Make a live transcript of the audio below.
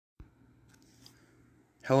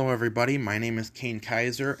Hello everybody, my name is Cain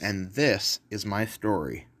Kaiser, and this is my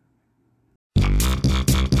story.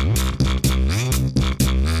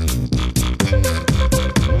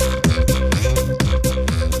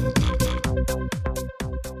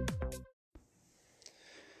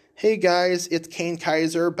 Hey guys, it's Cain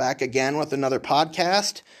Kaiser back again with another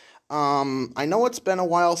podcast. I know it's been a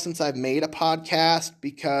while since I've made a podcast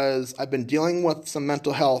because I've been dealing with some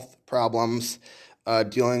mental health problems,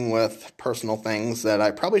 dealing with personal things that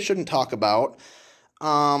I probably shouldn't talk about.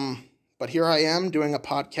 But here I am doing a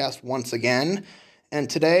podcast once again, and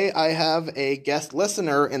today I have a guest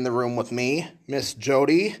listener in the room with me, Miss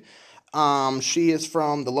Jody. She is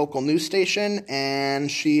from the local news station, and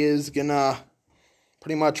she is gonna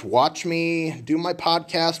pretty much watch me do my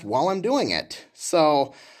podcast while I'm doing it.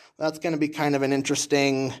 So that's going to be kind of an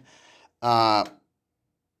interesting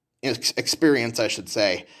experience, I should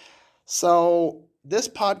say. So this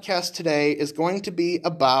podcast today is going to be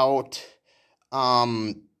about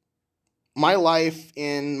my life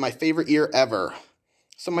in my favorite year ever.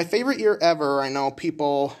 So my favorite year ever, I know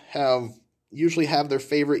people usually have their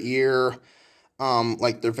favorite year,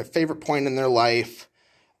 like their favorite point in their life.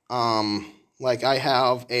 Like I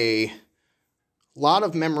have a lot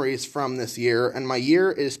of memories from this year, and my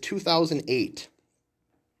year is 2008.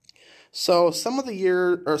 So some of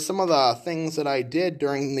the things that I did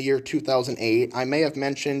during the year 2008, I may have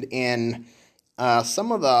mentioned in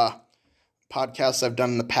some of the podcasts I've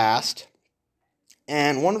done in the past.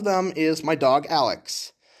 And one of them is my dog,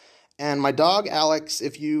 Alex. And my dog, Alex,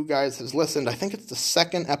 if you guys have listened, I think it's the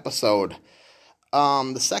second episode.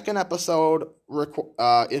 The second episode,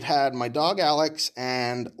 it had my dog Alex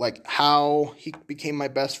and like how he became my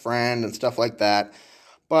best friend and stuff like that.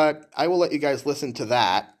 But I will let you guys listen to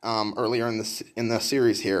that earlier in the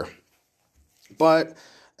series here. But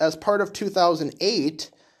as part of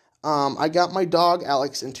 2008, I got my dog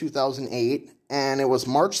Alex in 2008, and it was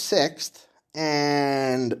March 6th,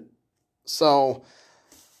 and so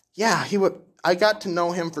yeah, I got to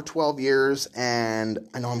know him for 12 years, and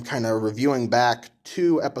I know I'm kind of reviewing back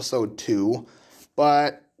to episode 2,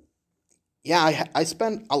 but yeah, I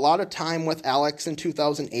spent a lot of time with Alex in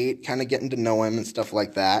 2008, kind of getting to know him and stuff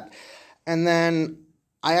like that. And then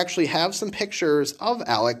I actually have some pictures of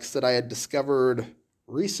Alex that I had discovered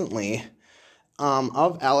recently,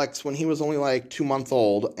 of Alex when he was only like 2 months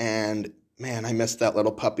old, and man, I missed that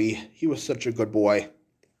little puppy. He was such a good boy.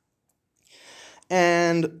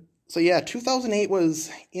 And so yeah, 2008 was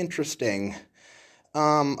interesting.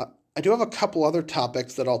 I do have a couple other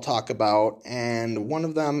topics that I'll talk about, and one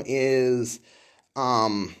of them is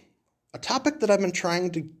a topic that I've been trying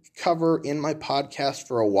to cover in my podcast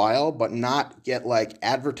for a while, but not get like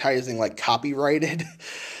advertising like copyrighted,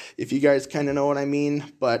 if you guys kind of know what I mean.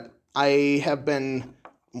 But I have been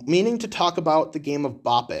meaning to talk about the game of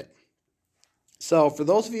Bop It. So for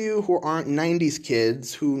those of you who aren't 90s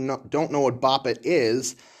kids who don't know what Bop It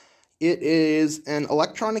is an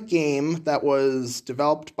electronic game that was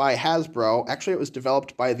developed by Hasbro. Actually, it was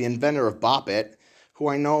developed by the inventor of Bop It, who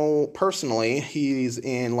I know personally. He's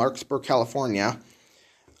in Larkspur, California.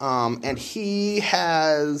 And he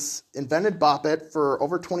has invented Bop It for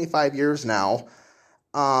over 25 years now.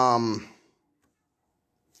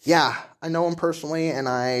 Yeah, I know him personally, and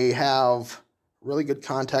I have really good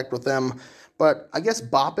contact with him. But I guess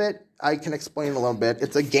Bop It, I can explain a little bit.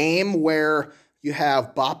 It's a game where you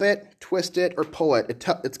have bop it, twist it, or pull it. It's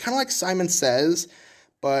kind of like Simon Says,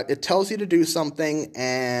 but it tells you to do something,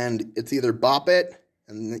 and it's either bop it,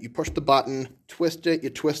 and you push the button, twist it, you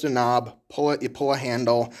twist a knob, pull it, you pull a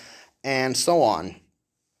handle, and so on.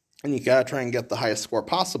 And you gotta try and get the highest score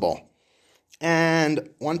possible. And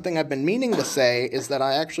one thing I've been meaning to say is that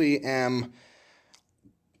I actually am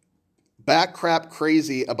back crap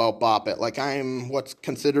crazy about Bop It. Like, I'm what's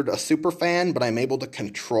considered a super fan, but I'm able to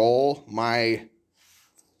control my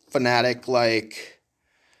fanatic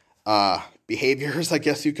behaviors, I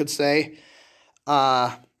guess you could say.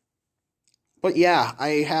 But yeah,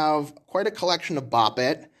 I have quite a collection of Bop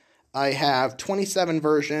It. I have 27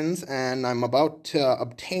 versions, and I'm about to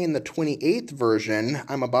obtain the 28th version.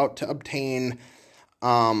 I'm about to obtain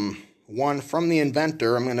one from the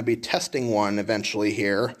inventor. I'm going to be testing one eventually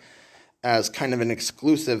here as kind of an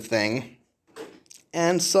exclusive thing.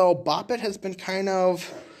 And so Bop It has been kind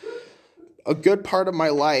of a good part of my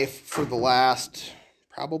life for the last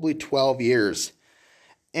probably 12 years.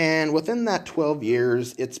 And within that 12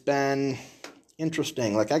 years, it's been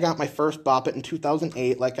interesting. Like, I got my first Bop It in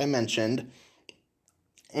 2008, like I mentioned.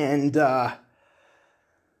 And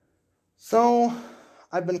so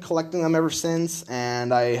I've been collecting them ever since,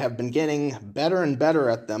 and I have been getting better and better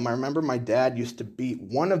at them. I remember my dad used to beat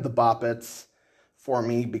one of the Bop Its for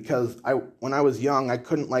me because when I was young, I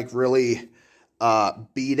couldn't like really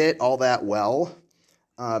beat it all that well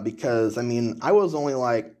because, I mean, I was only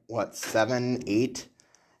like, 7, 8,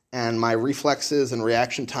 and my reflexes and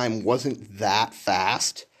reaction time wasn't that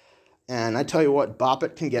fast. And I tell you what, Bop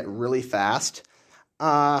It can get really fast.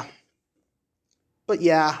 But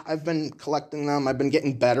yeah, I've been collecting them. I've been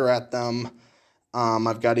getting better at them.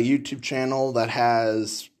 I've got a YouTube channel that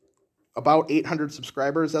has about 800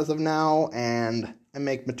 subscribers as of now, and I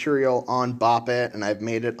make material on Bop It, and I've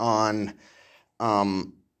made it on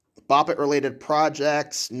Bop It related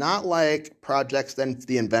projects, not like projects that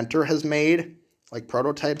the inventor has made, like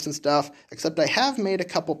prototypes and stuff, except I have made a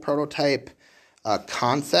couple prototype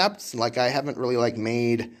concepts. Like I haven't really like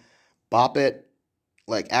made Bop It,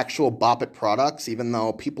 like actual Bop It products, even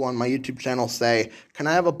though people on my YouTube channel say, can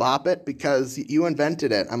I have a Bop It because you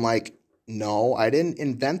invented it? I'm like, no, I didn't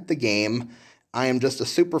invent the game. I am just a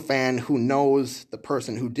super fan who knows the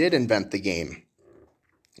person who did invent the game.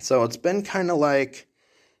 So it's been kind of like,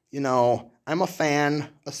 I'm a fan,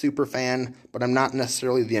 a super fan, but I'm not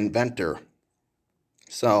necessarily the inventor.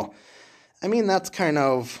 So, I mean, it's kind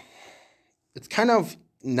of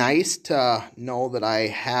nice to know that I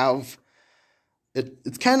have,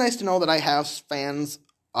 it's kind of nice to know that I have fans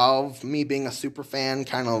of me being a super fan,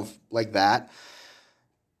 kind of like that.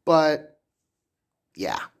 But,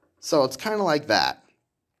 yeah, so it's kind of like that.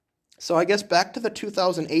 So I guess back to the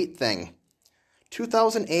 2008 thing.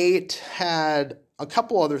 2008 had a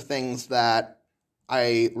couple other things that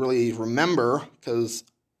I really remember because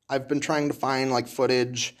I've been trying to find like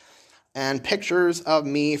footage and pictures of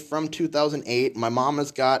me from 2008. My mom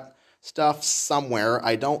has got stuff somewhere.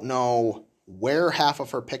 I don't know where half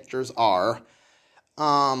of her pictures are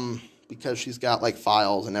because she's got like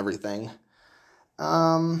files and everything.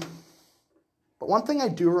 But one thing I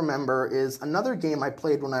do remember is another game I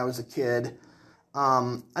played when I was a kid.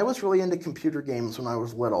 I was really into computer games when I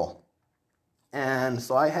was little. And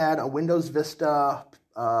so I had a Windows Vista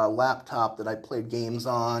laptop that I played games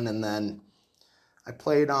on, and then I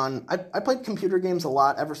played computer games a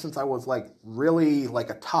lot ever since I was like really like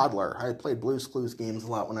a toddler. I played Blue's Clues games a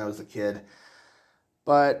lot when I was a kid.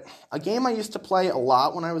 But a game I used to play a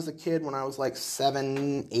lot when I was a kid, when I was like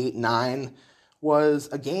 7, 8, 9, was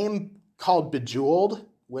a game called Bejeweled,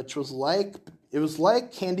 which was like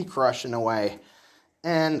Candy Crush in a way.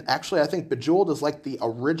 And actually, I think Bejeweled is like the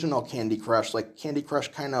original Candy Crush. Like Candy Crush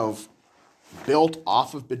kind of built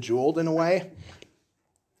off of Bejeweled in a way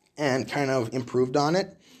and kind of improved on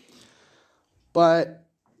it. But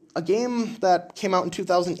a game that came out in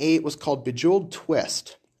 2008 was called Bejeweled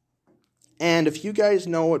Twist. And if you guys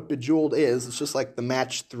know what Bejeweled is, it's just like the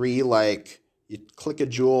match 3, like you click a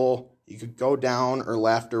jewel, you could go down or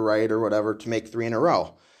left or right or whatever to make 3 in a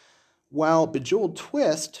row. Well, Bejeweled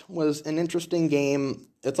Twist was an interesting game.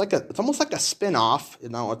 It's almost like a spin-off.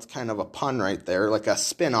 It's kind of a pun right there, like a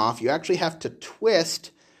spin-off. You actually have to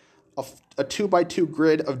twist a 2x2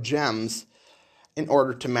 grid of gems in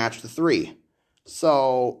order to match the 3.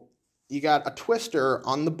 So you got a twister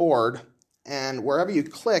on the board, and wherever you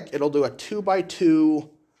click, it'll do a 2x2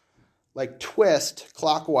 like twist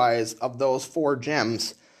clockwise of those 4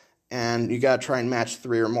 gems, and you got to try and match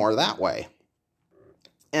 3 or more that way.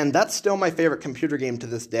 And that's still my favorite computer game to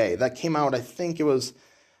this day. That came out, I think it was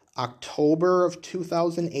October of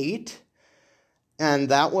 2008. And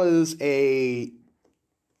that was a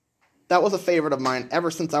favorite of mine ever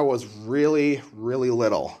since I was really, really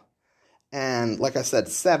little. And like I said,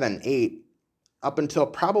 7, 8, up until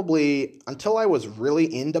I was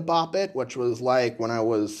really into Bop It, which was like when I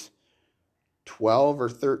was 12 or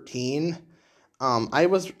 13. I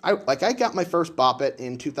got my first Bop It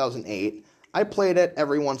in 2008. I played it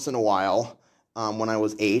every once in a while when I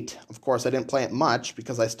was 8. Of course, I didn't play it much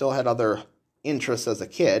because I still had other interests as a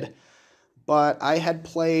kid. But I had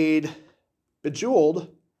played Bejeweled,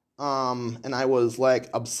 and I was like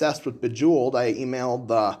obsessed with Bejeweled. I emailed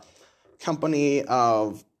the company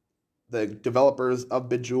of the developers of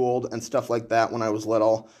Bejeweled and stuff like that when I was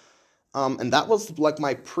little. And that was like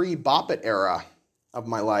my pre-Bop It era of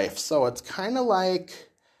my life. So it's kind of like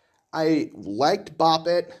I liked Bop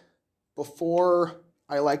It before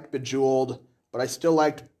I liked Bejeweled, but I still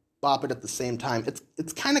liked Bop It at the same time.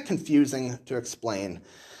 It's kind of confusing to explain.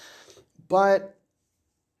 But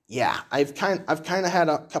yeah, I've kind of had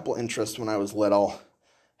a couple interests when I was little,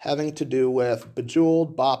 having to do with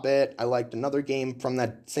Bejeweled, Bop It. I liked another game from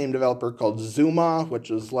that same developer called Zuma,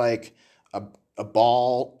 which is like a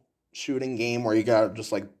ball shooting game where you gotta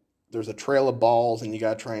just like, there's a trail of balls and you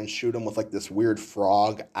gotta try and shoot them with like this weird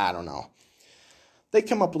frog. I don't know. They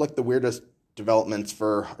come up with like the weirdest developments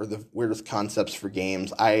or the weirdest concepts for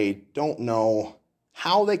games. I don't know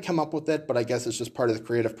how they come up with it, but I guess it's just part of the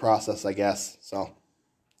creative process, I guess. So,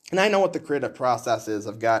 and I know what the creative process is.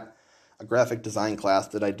 I've got a graphic design class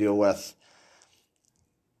that I deal with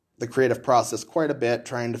the creative process quite a bit,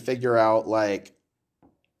 trying to figure out, like,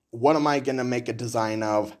 what am I going to make a design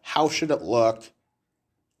of? How should it look?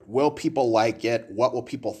 Will people like it? What will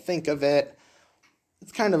people think of it?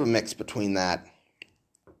 It's kind of a mix between that.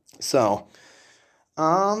 So,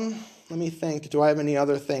 let me think. Do I have any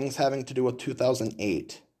other things having to do with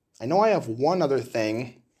 2008? I know I have one other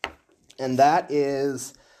thing, and that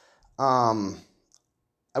is, I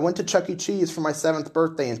went to Chuck E. Cheese for my 7th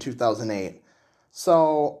birthday in 2008.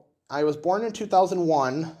 So, I was born in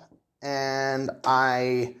 2001, and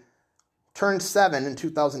I turned 7 in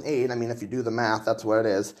 2008. I mean, if you do the math, that's what it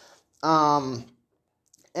is.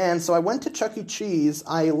 And so I went to Chuck E. Cheese.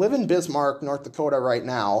 I live in Bismarck, North Dakota right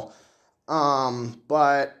now.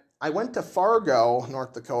 But I went to Fargo,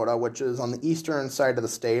 North Dakota, which is on the eastern side of the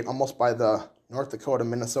state, almost by the North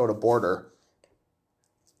Dakota-Minnesota border.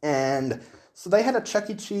 And so they had a Chuck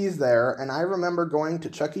E. Cheese there, and I remember going to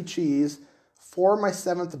Chuck E. Cheese for my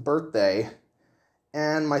 7th birthday.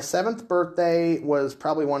 And my 7th birthday was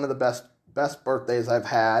probably one of the best birthdays I've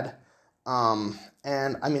had.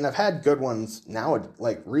 And I mean, I've had good ones now,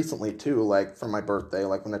 like recently too, like for my birthday.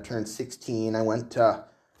 Like when I turned 16, I went to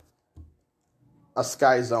a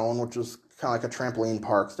Sky Zone, which was kind of like a trampoline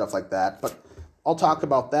park, stuff like that. But I'll talk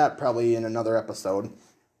about that probably in another episode.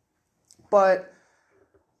 But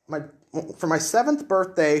for my 7th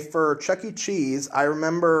birthday for Chuck E. Cheese, I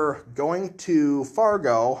remember going to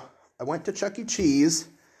Fargo. I went to Chuck E. Cheese.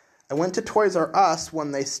 I went to Toys R Us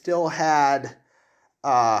when they still had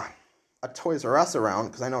a Toys R Us around,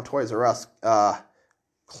 because I know Toys R Us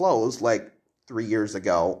closed like 3 years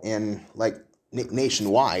ago in like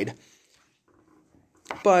nationwide.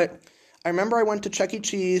 But I remember I went to Chuck E.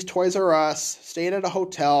 Cheese, Toys R Us, stayed at a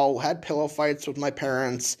hotel, had pillow fights with my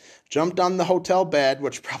parents, jumped on the hotel bed,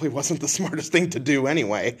 which probably wasn't the smartest thing to do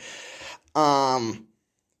anyway.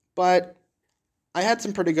 But I had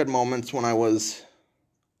some pretty good moments when I was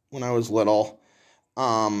little.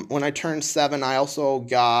 When I turned 7, I also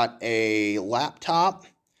got a laptop.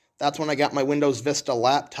 That's when I got my Windows Vista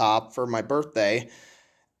laptop for my birthday.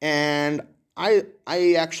 And I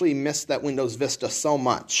actually missed that Windows Vista so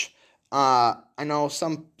much. I know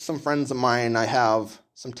some friends of mine, I have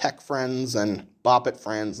some tech friends and Bop It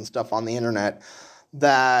friends and stuff on the internet,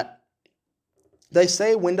 that they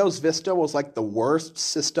say Windows Vista was like the worst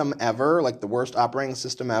system ever, like the worst operating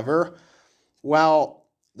system ever. Well,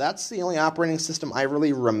 that's the only operating system I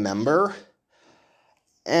really remember.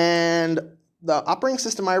 And the operating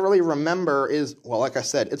system I really remember is, well, like I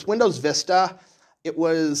said, it's Windows Vista. It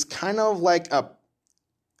was kind of like a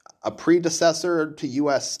predecessor to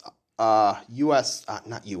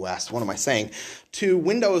to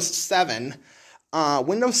Windows 7.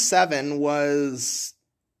 Windows 7 was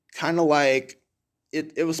kind of like,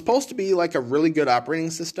 it was supposed to be like a really good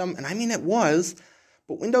operating system, and I mean it was,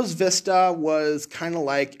 but Windows Vista was kind of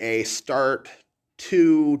like a start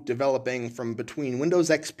to developing from between Windows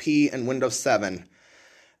XP and Windows 7.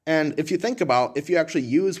 And if you think about, if you actually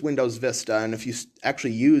use Windows Vista, and if you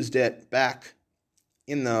actually used it back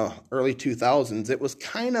in the early 2000s, it was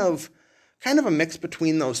kind of a mix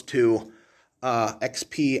between those two,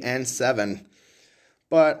 XP and 7.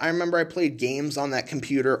 But I remember I played games on that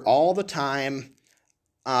computer all the time.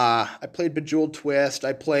 I played Bejeweled Twist.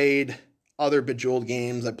 I played other Bejeweled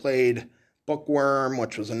games. I played Bookworm,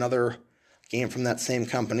 which was another game from that same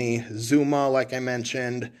company. Zuma, like I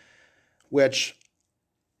mentioned, which,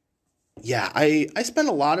 yeah, I spend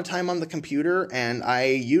a lot of time on the computer, and I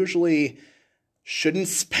usually shouldn't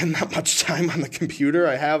spend that much time on the computer.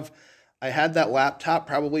 I had that laptop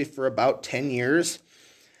probably for about 10 years.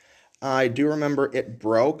 I do remember it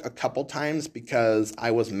broke a couple times because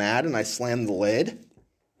I was mad and I slammed the lid,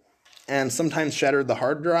 and sometimes shattered the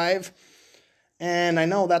hard drive. And I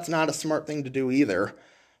know that's not a smart thing to do either,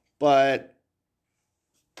 but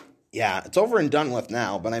yeah, it's over and done with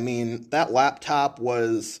now. But I mean, that laptop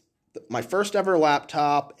was my first ever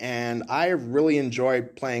laptop, and I really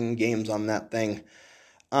enjoyed playing games on that thing.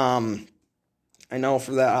 I know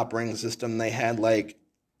for that operating system, they had like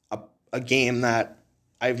a game that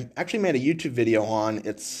I've actually made a YouTube video on.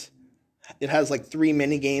 It has like 3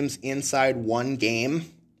 mini games inside one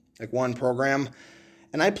game, like one program.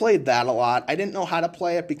 And I played that a lot. I didn't know how to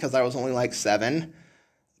play it because I was only like 7.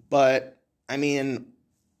 But, I mean,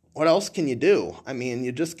 what else can you do? I mean,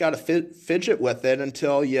 you just got to fidget with it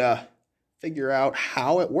until you figure out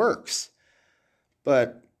how it works.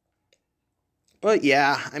 But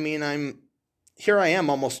yeah, I mean, here I am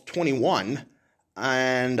almost 21.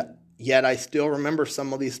 And yet I still remember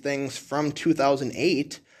some of these things from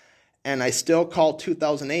 2008, and I still call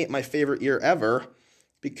 2008 my favorite year ever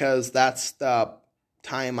because that's the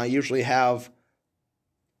time I usually have.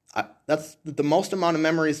 That's the most amount of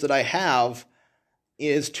memories that I have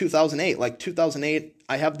is 2008. Like 2008,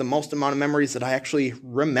 I have the most amount of memories that I actually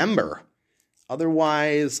remember.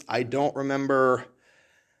 Otherwise, I don't remember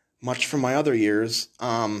much from my other years.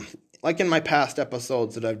 Like in my past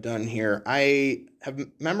episodes that I've done here, I have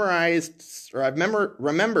remembered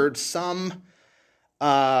some.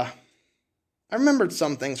 I remembered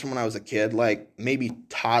some things from when I was a kid, like maybe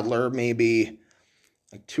toddler, maybe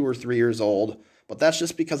like 2 or 3 years old. But that's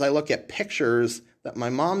just because I look at pictures that my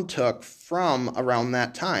mom took from around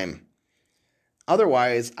that time.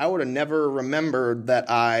 Otherwise, I would have never remembered that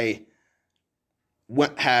I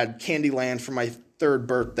had Candyland for my 3rd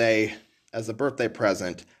birthday as a birthday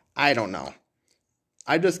present. I don't know.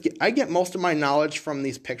 I get most of my knowledge from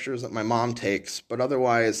these pictures that my mom takes, but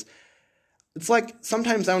otherwise, it's like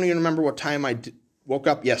sometimes I don't even remember what time I woke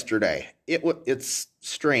up yesterday. It's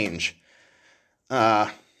strange.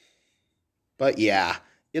 But yeah,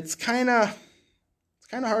 it's kind of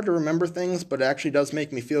hard to remember things, but it actually does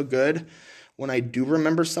make me feel good when I do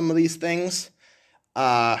remember some of these things.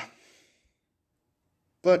 But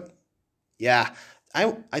yeah,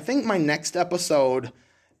 I think my next episode,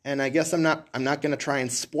 and I guess I'm not going to try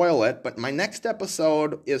and spoil it, but my next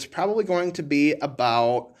episode is probably going to be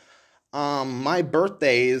about my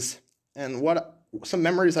birthdays and what some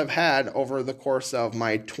memories I've had over the course of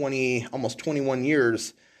my almost 21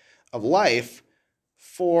 years of life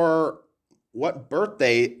for what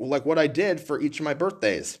I did for each of my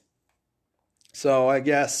birthdays. So I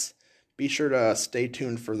guess be sure to stay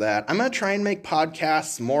tuned for that. I'm going to try and make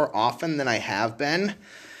podcasts more often than I have been.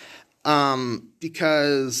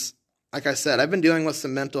 Because, like I said, I've been dealing with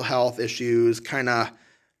some mental health issues. Kind of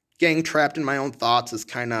getting trapped in my own thoughts is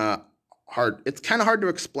kind of hard. It's kind of hard to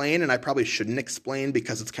explain, and I probably shouldn't explain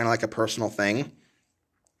because it's kind of like a personal thing.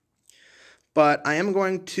 But I am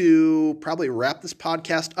going to probably wrap this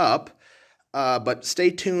podcast up. But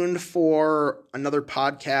stay tuned for another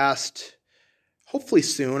podcast, hopefully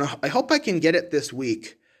soon. I hope I can get it this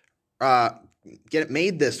week, get it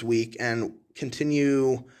made this week, and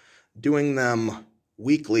continue doing them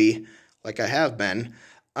weekly like I have been.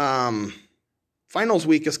 Finals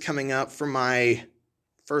week is coming up for my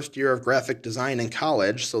first year of graphic design in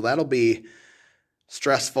college, so that'll be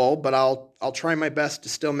stressful, but I'll try my best to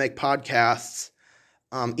still make podcasts,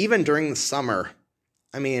 even during the summer.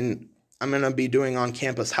 I mean, I'm going to be doing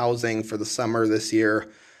on-campus housing for the summer this year,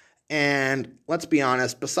 and let's be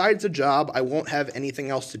honest, besides a job, I won't have anything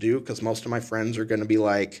else to do because most of my friends are going to be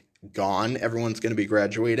like gone. Everyone's going to be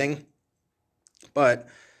graduating. But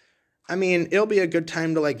I mean, it'll be a good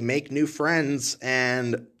time to like make new friends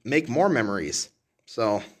and make more memories.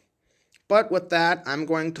 So, but with that, I'm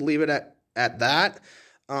going to leave it at that.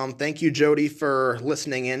 Thank you, Jody, for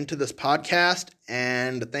listening in to this podcast,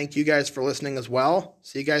 and thank you guys for listening as well.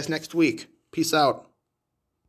 See you guys next week. Peace out.